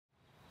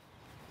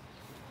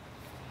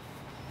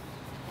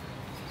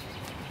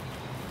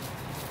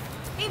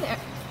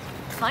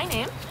My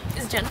name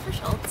is Jennifer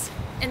Schultz,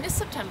 and this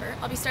September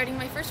I'll be starting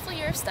my first full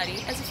year of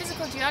study as a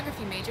physical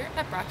geography major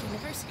at Brock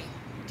University.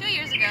 2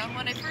 years ago,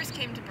 when I first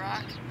came to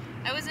Brock,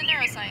 I was a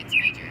neuroscience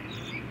major.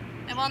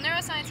 And while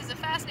neuroscience is a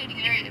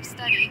fascinating area of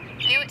study,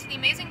 I owe it to the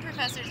amazing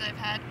professors I've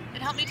had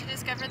that helped me to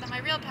discover that my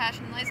real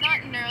passion lies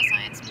not in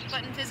neuroscience,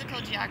 but in physical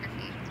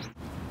geography.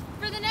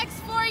 For the next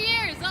 4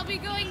 years, I'll be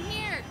going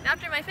here.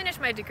 After I finish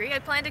my degree, I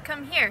plan to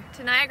come here,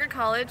 to Niagara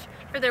College,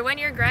 for their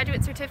one-year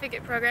graduate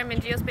certificate program in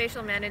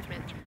geospatial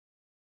management.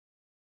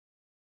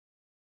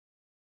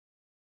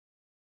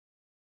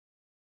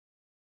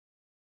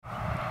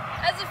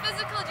 As a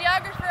physical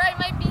geographer, I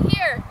might be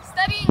here,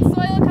 studying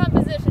soil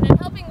composition and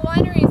helping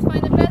wineries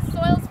find the best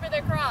soils for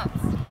their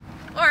crops.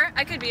 Or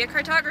I could be a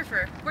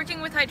cartographer,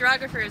 working with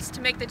hydrographers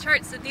to make the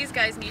charts that these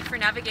guys need for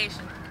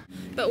navigation.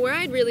 But where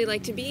I'd really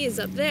like to be is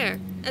up there,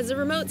 as a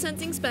remote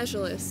sensing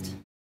specialist.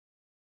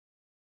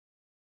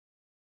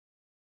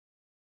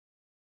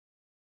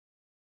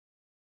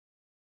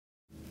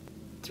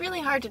 It's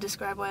really hard to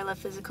describe why I love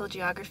physical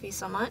geography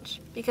so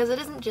much, because it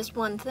isn't just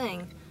one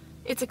thing.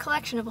 It's a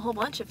collection of a whole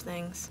bunch of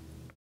things.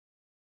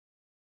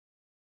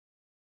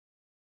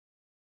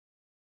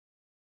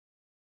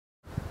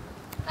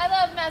 I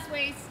love mass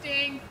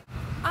wasting.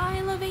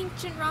 I love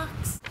ancient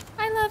rocks.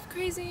 I love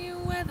crazy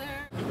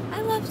weather.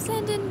 I love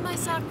sand in my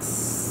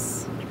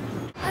socks.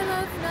 I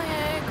love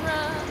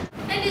Niagara.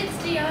 And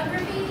it's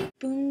geography.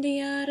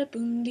 Boom-de-yada,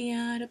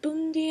 boom-de-yada,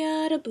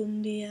 boom-de-yada,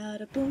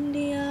 boom-de-yada,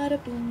 boom-de-yada,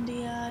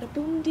 boom-de-yada,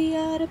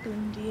 boom-de-yada,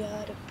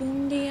 boom-de-yada,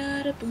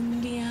 boom-de-yada,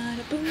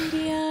 boom-de-yada, boom-de-yada,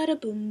 boom-de-yada,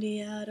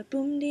 boom-de-yada,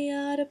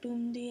 boom-de-yada,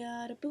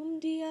 boom-de-yada,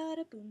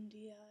 boom-de-yada,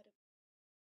 boom-de-yada.